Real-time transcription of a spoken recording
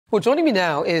Well, joining me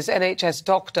now is NHS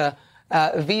doctor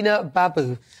Veena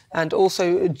Babu and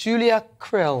also Julia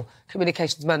Krill,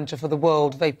 Communications Manager for the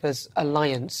World Vapers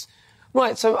Alliance.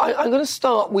 Right, so I'm going to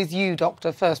start with you,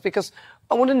 Doctor, first, because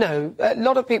I want to know, a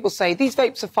lot of people say these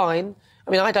vapes are fine.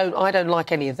 I mean, I don't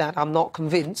like any of that. I'm not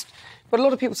convinced. But a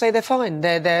lot of people say they're fine.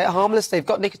 They're harmless. They've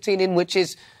got nicotine in, which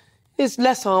is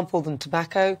less harmful than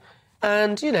tobacco.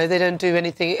 And, you know, they don't do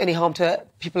any harm to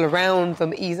people around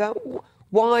them either.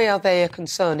 Why are they a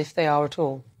concern, if they are at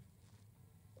all?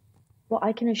 Well,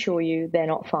 I can assure you they're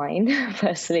not fine,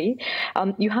 firstly.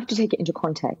 You have to take it into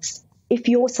context. If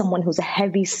you're someone who's a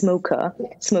heavy smoker,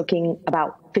 smoking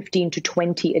about 15 to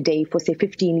 20 a day for, say,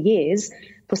 15 years,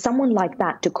 for someone like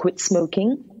that to quit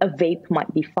smoking, a vape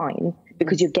might be fine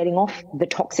because you're getting off the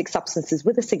toxic substances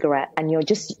with a cigarette and you're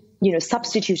just,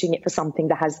 substituting it for something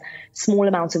that has small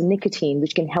amounts of nicotine,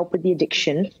 which can help with the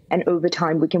addiction. And over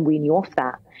time, we can wean you off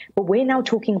that. But we're now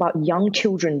talking about young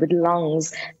children with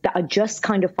lungs that are just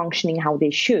kind of functioning how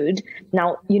they should.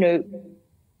 Now,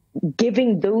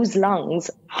 giving those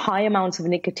lungs high amounts of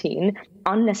nicotine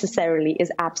unnecessarily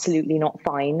is absolutely not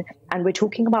fine. And we're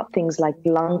talking about things like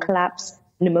lung collapse,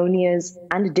 pneumonias,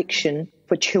 and addiction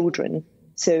for children.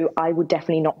 So I would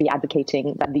definitely not be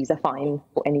advocating that these are fine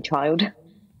for any child.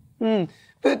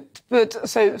 But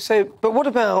what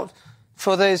about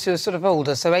for those who are sort of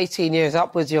older? So 18 years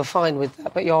upwards, you're fine with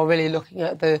that, but you're really looking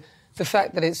at the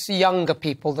fact that it's younger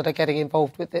people that are getting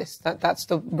involved with this. That's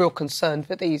the real concern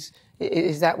for these.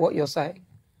 Is that what you're saying?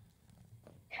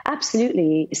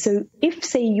 Absolutely. So if,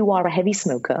 say, you are a heavy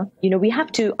smoker, we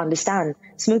have to understand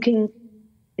smoking,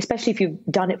 especially if you've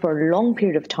done it for a long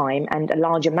period of time and a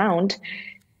large amount.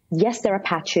 Yes, there are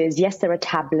patches. Yes, there are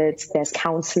tablets. There's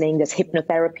counseling. There's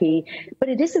hypnotherapy. But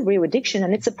it is a real addiction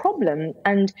and it's a problem.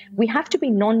 And we have to be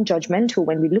non-judgmental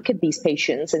when we look at these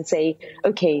patients and say,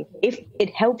 OK, if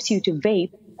it helps you to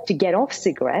vape, to get off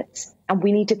cigarettes, and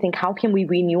we need to think, how can we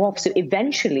wean you off? So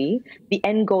eventually, the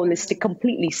end goal is to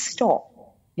completely stop.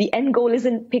 The end goal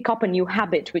isn't pick up a new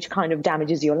habit, which kind of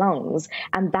damages your lungs.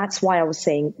 And that's why I was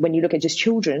saying, when you look at just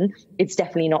children, it's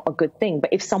definitely not a good thing.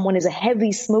 But if someone is a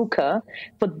heavy smoker,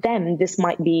 for them, this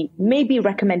might be maybe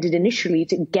recommended initially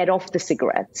to get off the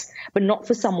cigarettes, but not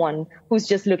for someone who's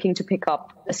just looking to pick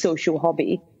up a social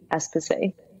hobby, as per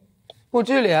se. Well,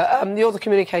 Julia, you're the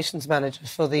communications manager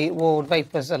for the World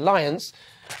Vapers Alliance.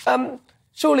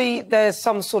 Surely there's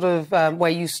some sort of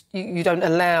way you don't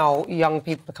allow young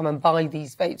people to come and buy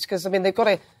these vapes because, I mean, they've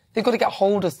got to get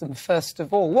hold of them first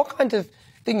of all. What kind of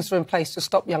things are in place to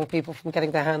stop young people from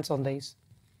getting their hands on these?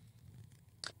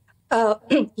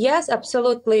 Yes,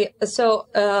 absolutely. So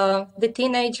the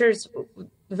teenagers,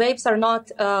 vapes are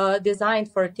not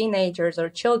designed for teenagers or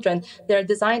children. They're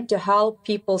designed to help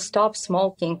people stop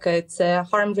smoking. It's a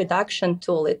harm reduction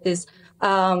tool. It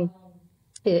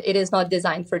is not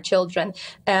designed for children.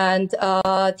 And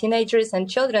teenagers and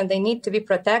children, they need to be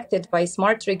protected by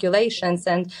smart regulations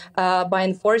and by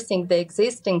enforcing the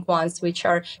existing ones, which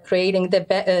are creating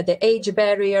the age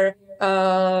barrier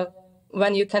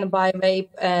when you can buy vape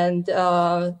and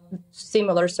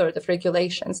similar sort of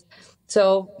regulations.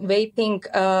 So vaping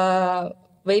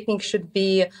should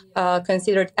be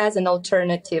considered as an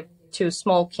alternative to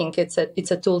smoking. It's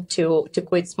a tool to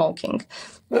quit smoking.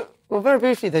 Well, very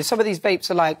briefly, though, some of these vapes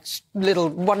are like little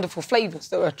wonderful flavours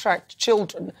that attract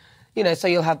children. So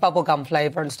you'll have bubblegum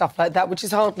flavour and stuff like that, which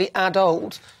is hardly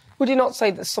adult. Would you not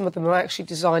say that some of them are actually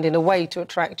designed in a way to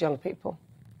attract young people?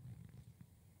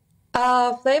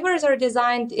 Flavors are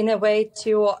designed in a way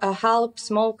to help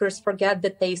smokers forget the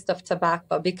taste of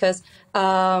tobacco because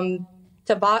when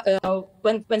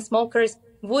smokers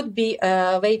would be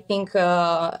vaping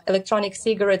electronic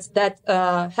cigarettes that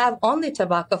have only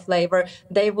tobacco flavor,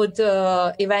 they would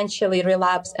eventually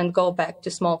relapse and go back to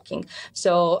smoking.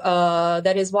 So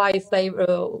that is why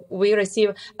we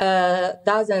receive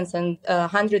dozens and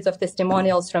hundreds of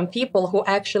testimonials from people who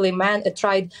actually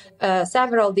tried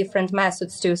several different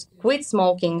methods to quit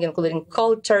smoking, including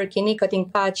cold turkey, nicotine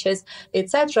patches,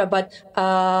 etc. But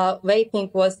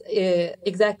vaping was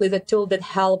exactly the tool that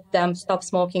helped them stop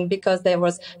smoking because there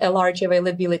was a large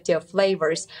availability of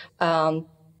flavors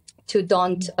to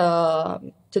don't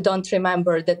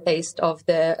remember the taste of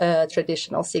the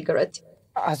traditional cigarette.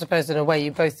 I suppose in a way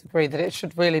you both agree that it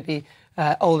should really be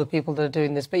older people that are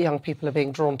doing this, but young people are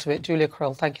being drawn to it. Julia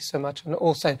Krill, thank you so much, and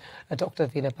also Dr.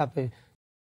 Veena Babu.